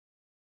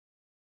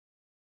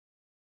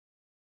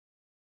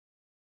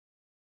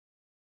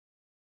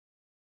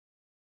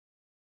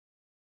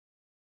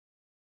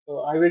So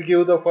I will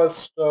give the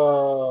first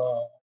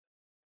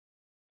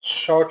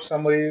short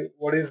summary.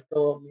 What is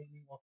the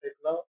meaning of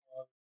Tekla,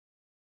 or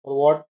for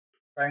what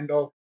kind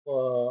of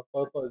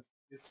purpose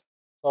this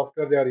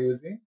software they are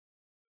using?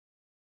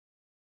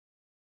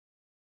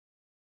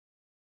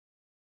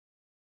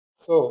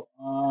 So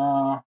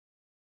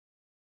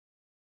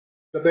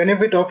the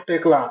benefit of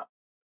Tekla,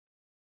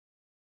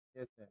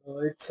 Yes,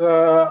 sir. it's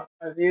a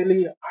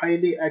really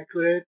highly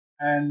accurate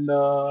and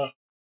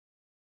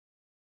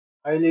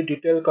highly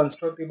detailed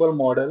constructible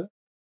model.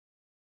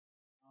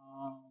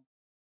 Uh,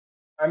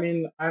 I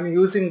mean, I'm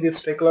using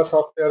this Tekla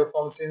software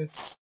from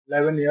since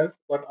 11 years,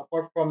 but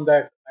apart from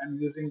that, I'm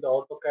using the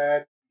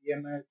AutoCAD,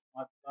 EMS,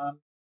 SmartPlan,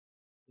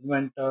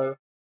 Inventor.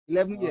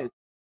 11 Uh, years.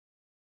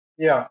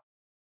 yeah,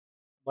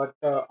 but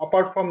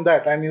apart from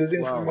that, I'm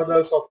using some Wow.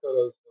 other software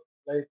also,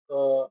 like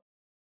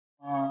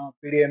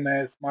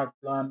PDMS,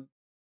 SmartPlan,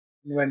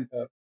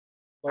 Inventor.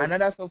 But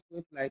Another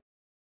software like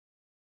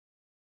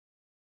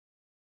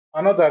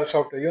another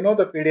software,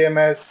 the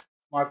PDMS,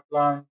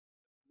 SmartPlan,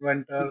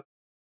 Inventor.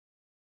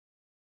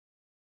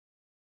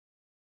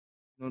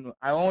 no, no.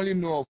 I only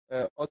know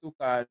of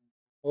AutoCAD,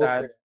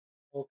 Okay, CAD,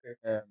 okay.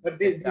 um,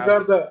 But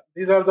Excel.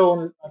 these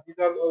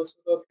are also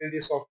the 3D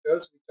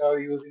softwares which are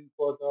using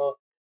for the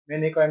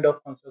many kind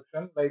of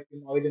construction, like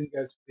in oil and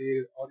gas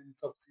field or in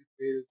subsea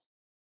fields,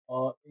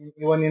 or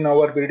even in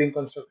our building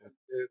construction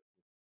field.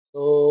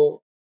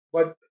 So,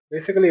 but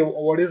basically,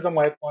 what is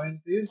my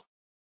point is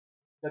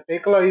the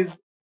Tekla is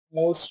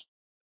most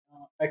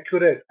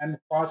accurate and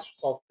fast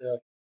software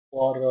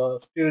for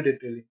steel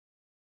detailing.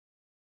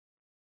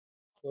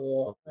 So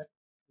Okay.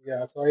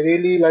 yeah, so I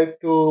really like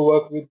to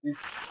work with this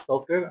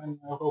software, and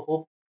I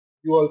hope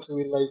you also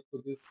will like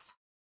to this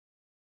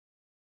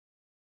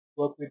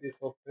work with this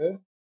software.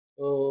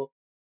 So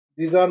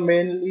these are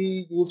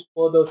mainly used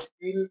for the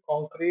steel,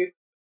 concrete,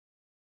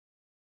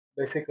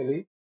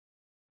 basically.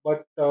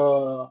 But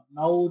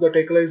now the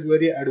Tekla is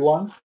very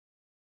advanced.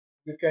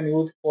 You can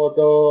use for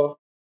the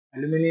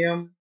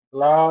aluminum,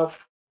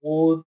 glass,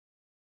 wood.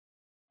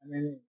 I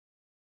mean,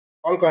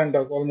 all kind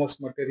of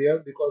almost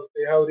material because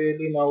they have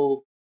really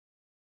now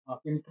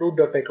improved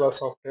the Tekla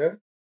software.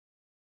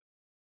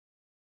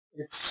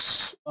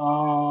 It's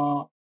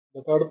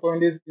the third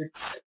point is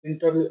it's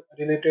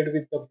interrelated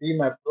with the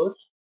beam approach.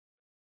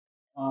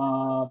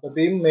 The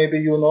beam, maybe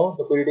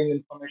the building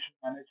information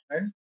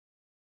management.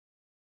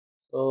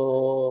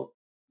 So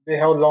they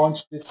have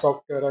launched this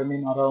software. I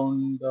mean,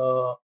 around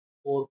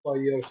 4 5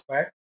 years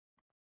back.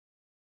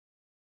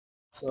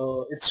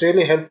 So it's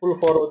really helpful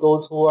for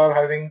those who are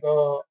having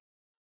the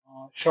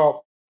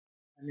shop.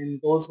 I mean,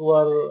 those who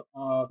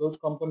are those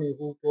companies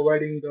who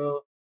providing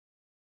the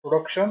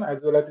production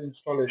as well as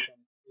installation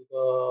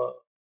to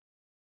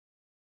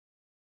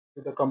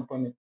the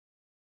company.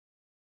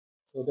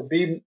 So the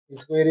beam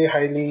is very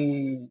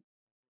highly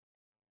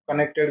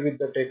connected with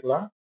the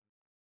Tekla.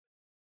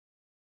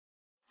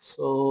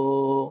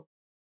 So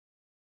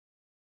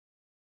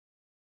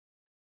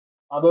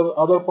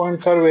other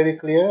points are very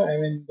clear. I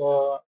mean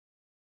the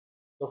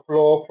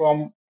flow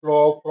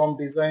from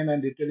design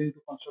and detailing to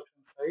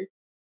construction site,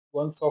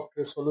 one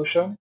software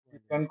solution,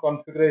 different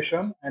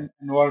configuration and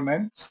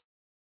environments.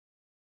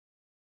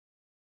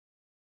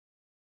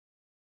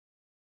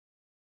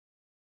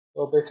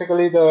 So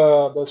basically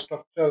the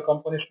structure,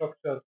 company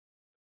structure,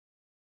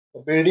 the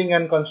building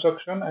and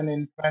construction and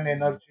infra and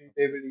energy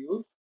they will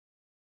use.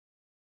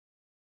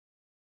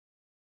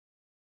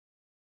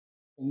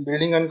 In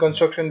building and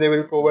construction, they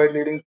will provide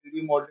leading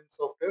 3D modeling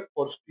software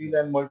for steel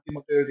and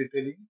multi-material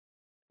detailing,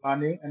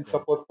 planning, and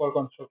support for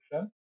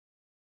construction.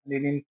 And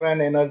in infra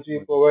and energy,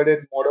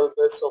 provided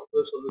model-based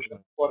software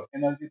solution for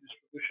energy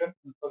distribution,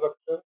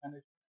 infrastructure,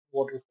 and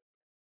water supply.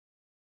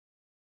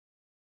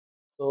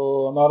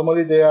 So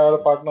normally they are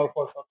a partner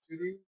for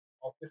subsidy,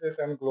 offices,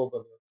 and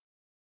global.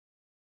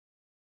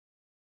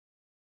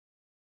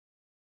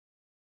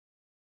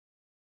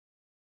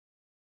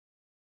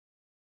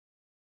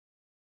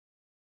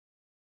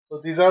 So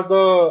these are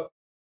the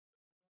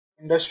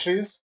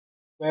industries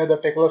where the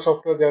Tekla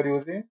software they are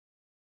using.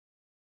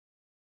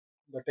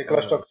 The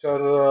Tekla structure,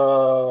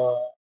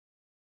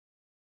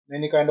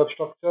 many kind of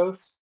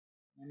structures,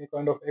 many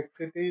kind of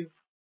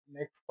XCTs, in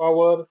X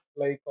powers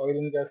like oil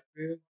and gas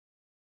field,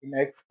 in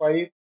X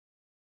pipe,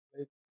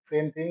 like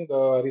same thing,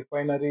 the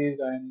refineries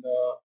and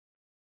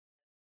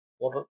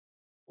water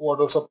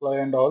water supply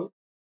and all.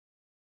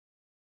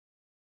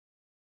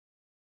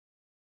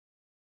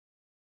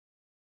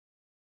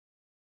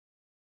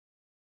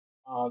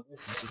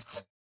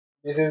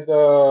 This is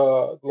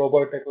the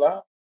global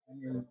Tekla. I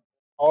mean,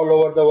 all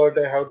over the world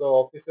they have the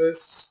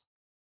offices.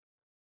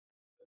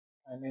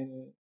 I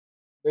mean,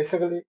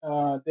 basically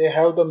they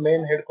have the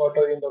main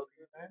headquarters in the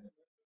Finland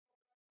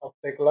of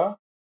Tekla,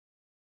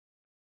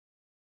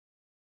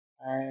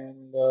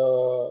 and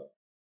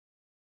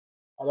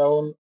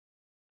around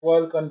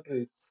 12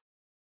 countries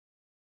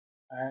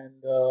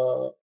and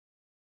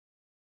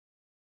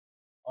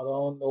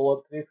around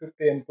over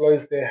 350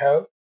 employees they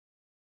have.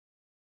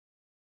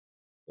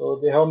 So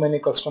they have many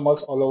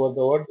customers all over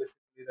the world.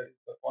 Basically, that is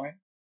the point.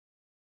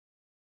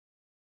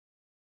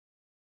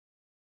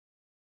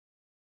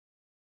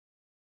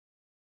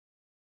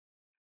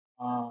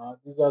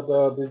 These are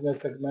the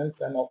business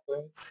segments and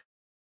offerings.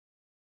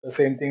 The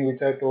same thing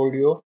which I told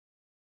you: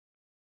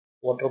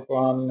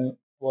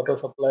 water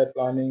supply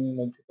planning,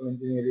 municipal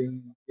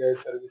engineering,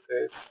 gas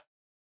services,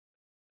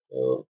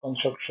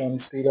 construction,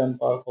 steel and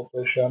power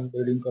corporation,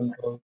 building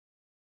control.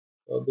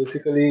 So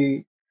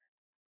basically,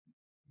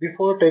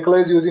 before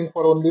Tekla is using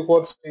for only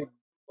for steel,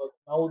 but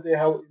now they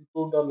have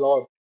improved a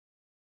lot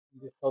in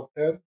this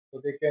software, so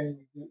they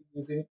can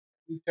using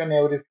each and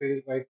every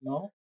field right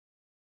now.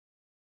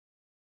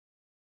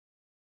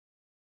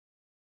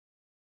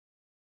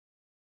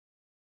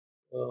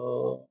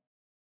 Uh,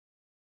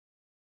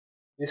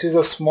 this is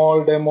a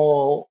small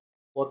demo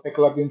for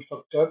Tekla beam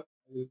structure.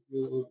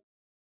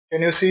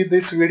 Can you see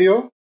this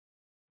video?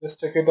 Just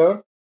check it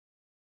out.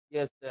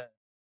 Yes, sir.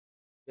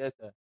 Yes,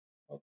 sir.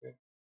 Okay. Right.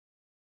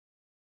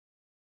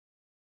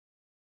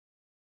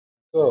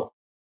 So,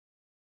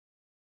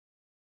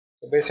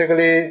 so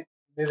basically,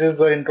 this is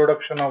the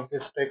introduction of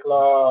this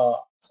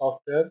Tekla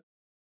software.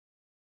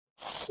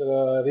 It's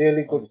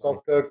really All good right.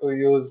 software to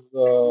use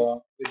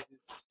with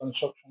this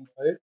construction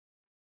site.